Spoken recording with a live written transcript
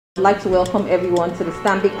I'd like to welcome everyone to the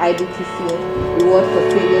Stanbic IBTC Reward for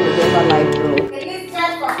Saving November live draw.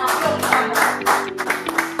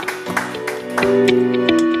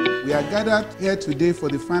 We are gathered here today for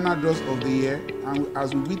the final draws of the year, and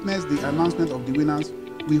as we witness the announcement of the winners,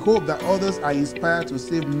 we hope that others are inspired to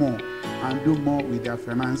save more and do more with their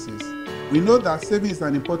finances. We know that saving is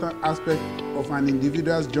an important aspect of an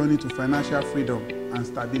individual's journey to financial freedom and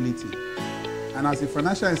stability. And as a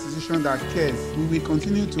financial institution that cares, we will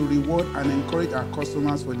continue to reward and encourage our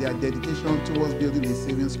customers for their dedication towards building a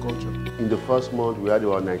savings culture. In the first month, we had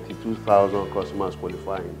about 92,000 customers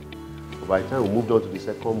qualifying. By the time we moved on to the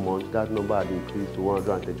second month, that number had increased to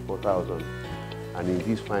 134,000. And in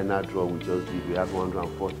this final draw we just did, we had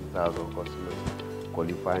 140,000 customers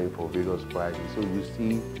qualifying for various prizes. So you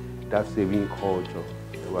see that saving culture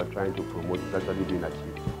that we're trying to promote is actually being achieved.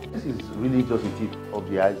 This is really just the tip of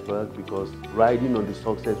the iceberg, because riding on the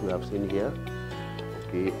success we have seen here,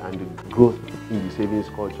 okay, and the growth in the savings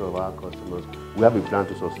culture of our customers, we have a plan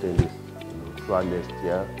to sustain this throughout next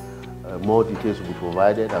year. More details will be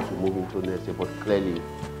provided as we move into next year, but clearly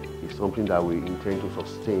it's something that we intend to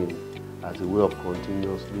sustain as a way of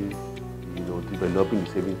continuously, developing the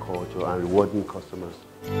saving culture and rewarding customers.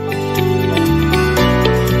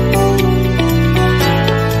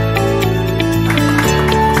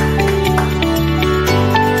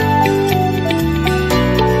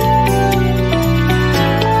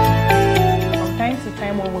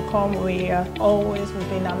 We are always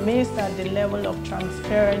been amazed at the level of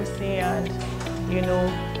transparency and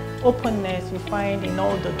openness we find in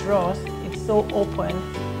all the draws. It's so open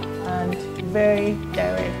and very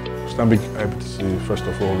direct. Stanbic IBTC, first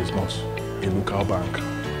of all, is not a local bank,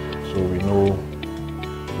 so we know,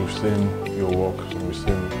 we've seen your work and we've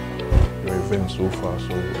seen your events so far,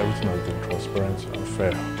 so everything has been transparent and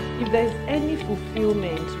fair. If there's any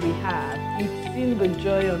fulfillment we have, it's seen the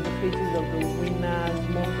joy on the faces of the winners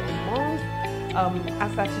month on month.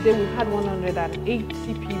 As of today, we've had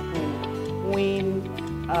 180 people win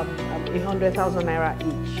 100,000 naira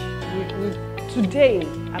each. Today,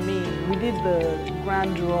 we did the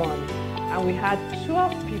grand run and we had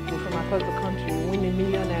 12 people from across the country win 1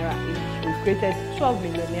 million naira each. We've created 12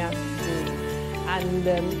 millionaires today. And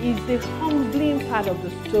it's the humbling part of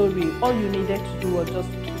the story. All you needed to do was just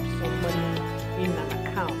keep some money in an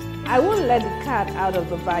account. I won't let the cat out of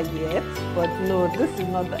the bag yet, but no, this is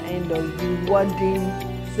not the end of rewarding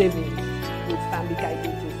savings with Stanbic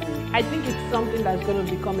IBTC. I think it's something that's going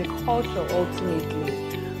to become a culture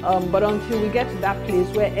ultimately. But until we get to that place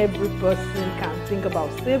where every person can think about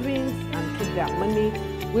savings and keep their money,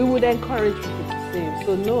 we would encourage people to save.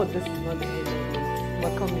 So no, this is not the end of it.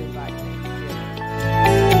 We're coming back.